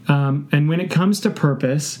 And when it comes to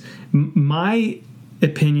purpose, my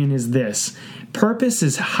opinion is this: purpose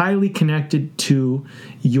is highly connected to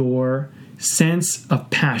your sense of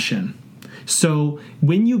passion. So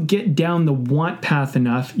when you get down the want path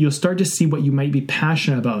enough, you'll start to see what you might be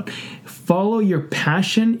passionate about. Follow your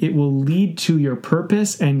passion. It will lead to your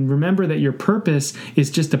purpose. And remember that your purpose is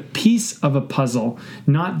just a piece of a puzzle,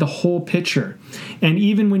 not the whole picture. And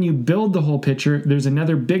even when you build the whole picture, there's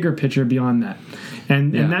another bigger picture beyond that.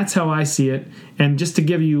 And that's how I see it. And just to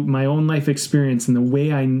give you my own life experience and the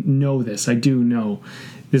way I know this, I do know.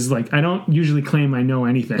 This is like, I don't usually claim I know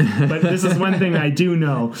anything, but this is one thing I do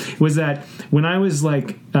know, was that when I was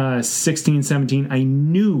like 16, 17, I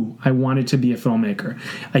knew I wanted to be a filmmaker.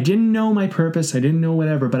 I didn't know my purpose. I didn't know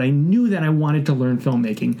whatever, but I knew that I wanted to learn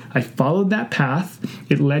filmmaking. I followed that path.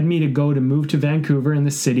 It led me to move to Vancouver in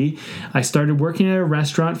the city. I started working at a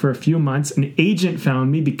restaurant for a few months. An agent found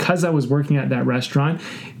me because I was working at that restaurant.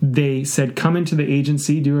 They said, come into the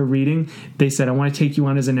agency, do a reading. They said, I want to take you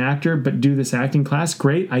on as an actor, but do this acting class.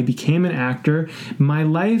 Great. I became an actor. My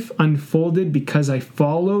life unfolded because I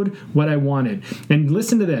followed what I wanted. And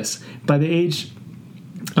listen to this. By the age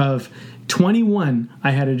of 21,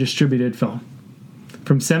 I had a distributed film.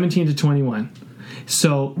 From 17 to 21.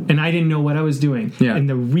 So, and I didn't know what I was doing. Yeah. And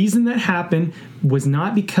the reason that happened was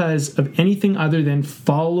not because of anything other than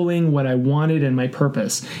following what I wanted and my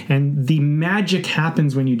purpose. And the magic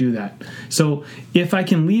happens when you do that. So if I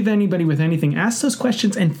can leave anybody with anything, ask those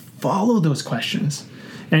questions and follow those questions.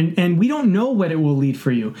 And we don't know what it will lead for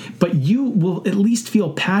you, but you will at least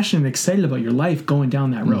feel passionate and excited about your life going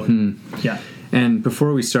down that road. Mm-hmm. Yeah. And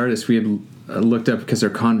before we started this, we had looked up, because our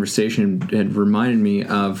conversation had reminded me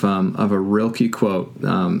of a Rilke quote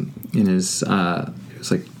in his. It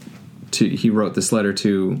was like he wrote this letter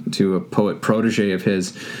to a poet protege of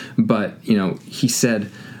his, but he said,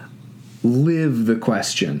 "Live the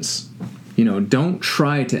questions. Don't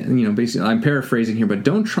try to. Basically, I'm paraphrasing here, but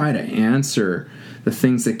don't try to answer the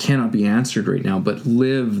things that cannot be answered right now, but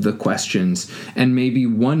live the questions, and maybe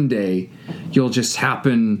one day you'll just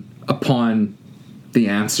happen upon the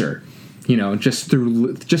answer." Just through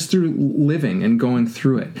living and going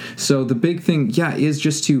through it. So the big thing, is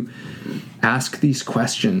just to ask these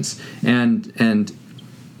questions, and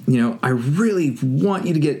I really want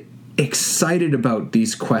you to get excited about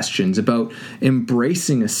these questions, about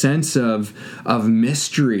embracing a sense of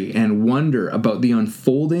mystery and wonder about the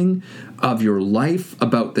unfolding of your life,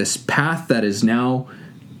 about this path that is now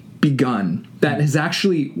begun, that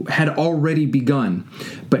had already begun,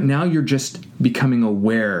 but now you're just becoming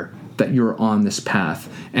aware that you're on this path.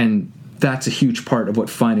 And that's a huge part of what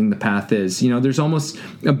finding the path is. There's almost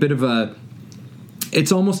a bit of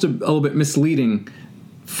it's almost a little bit misleading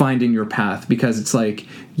finding your path, because it's like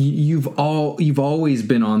you've always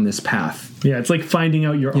been on this path. Yeah, it's like finding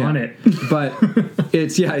out you're on it. But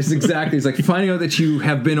it's exactly. It's like finding out that you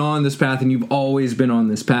have been on this path and you've always been on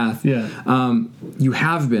this path. Yeah. You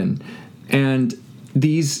have been. And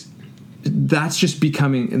that's just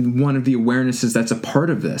becoming one of the awarenesses that's a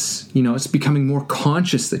part of this. It's becoming more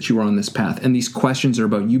conscious that you are on this path. And these questions are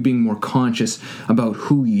about you being more conscious about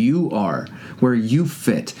who you are, where you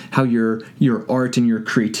fit, how your art and your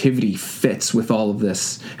creativity fits with all of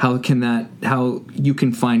this. How you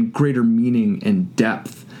can find greater meaning and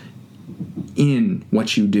depth in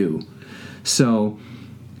what you do. So,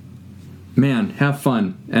 man, have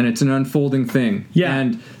fun. And it's an unfolding thing. Yeah.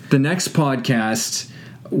 And the next podcast,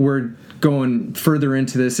 we're going further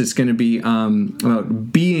into this, it's going to be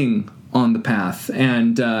about being on the path.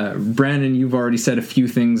 And Brandon, you've already said a few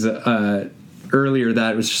things earlier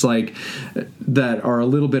that was just like that are a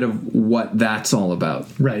little bit of what that's all about.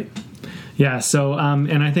 Right. Yeah. So,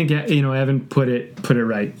 and I think, you know, Evan put it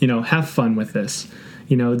right. You know, have fun with this.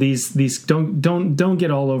 You know, these don't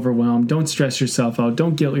get all overwhelmed. Don't stress yourself out.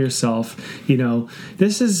 Don't guilt yourself. You know,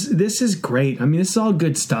 this is great. I mean, this is all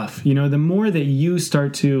good stuff. You know, the more that you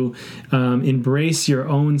start to embrace your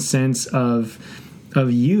own sense of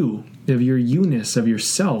you, of your you-ness, of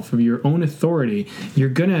yourself, of your own authority, you're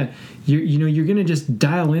gonna just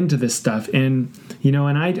dial into this stuff. And you know,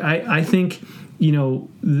 and I think, you know,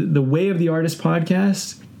 the Way of the Artist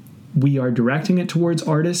podcast, we are directing it towards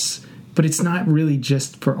artists. But it's not really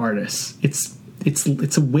just for artists.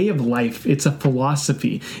 It's a way of life. It's a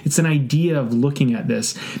philosophy. It's an idea of looking at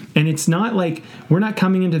this. And it's not like we're not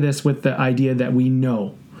coming into this with the idea that we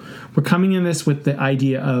know. We're coming in this with the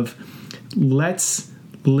idea of let's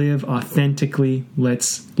live authentically.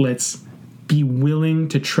 Let's be willing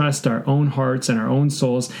to trust our own hearts and our own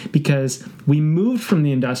souls, because we moved from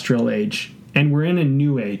the industrial age and we're in a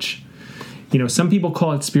new age. You know, some people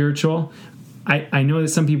call it spiritual. I know that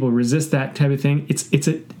some people resist that type of thing.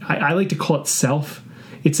 I like to call it self.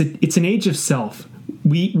 It's an age of self.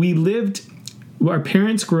 We lived, our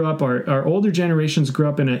parents grew up, our older generations grew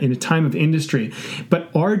up in a time of industry, but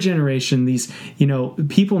our generation, these, you know,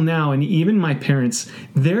 people now, and even my parents,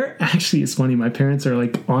 they're actually, it's funny, my parents are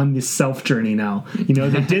like on this self journey now. You know,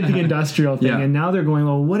 they did the industrial thing, and now they're going,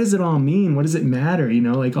 well, what does it all mean? What does it matter? You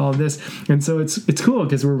know, like all of this. And so it's cool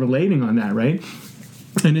because we're relating on that, right?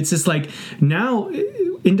 And it's just like, now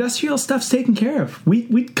industrial stuff's taken care of.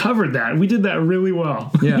 We covered that. We did that really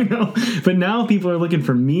well. Yeah. You know? But now people are looking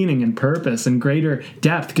for meaning and purpose and greater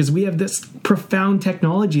depth, because we have this profound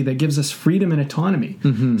technology that gives us freedom and autonomy.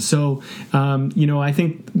 Mm-hmm. So, you know, I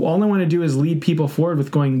think all I want to do is lead people forward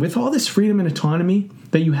with going, with all this freedom and autonomy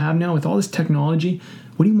that you have now, with all this technology,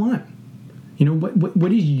 what do you want? You know,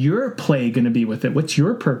 what is your play going to be with it? What's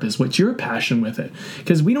your purpose? What's your passion with it?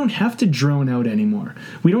 Because we don't have to drone out anymore.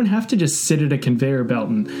 We don't have to just sit at a conveyor belt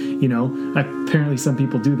and, you know, apparently some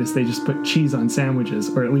people do this. They just put cheese on sandwiches,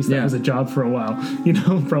 or at least that was a job for a while. You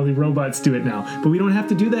know, probably robots do it now. But we don't have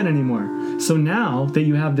to do that anymore. So now that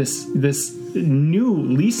you have this new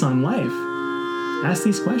lease on life, ask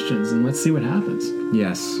these questions and let's see what happens.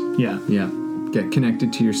 Yes. Yeah. Yeah. Get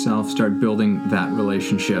connected to yourself. Start building that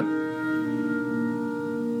relationship.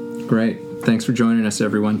 Great. Thanks for joining us,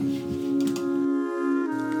 everyone.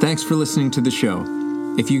 Thanks for listening to the show.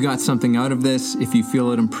 If you got something out of this, if you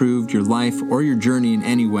feel it improved your life or your journey in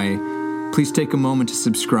any way, please take a moment to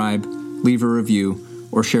subscribe, leave a review,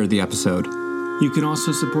 or share the episode. You can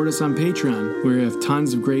also support us on Patreon, where we have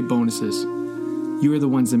tons of great bonuses. You are the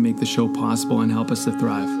ones that make the show possible and help us to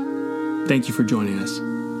thrive. Thank you for joining us.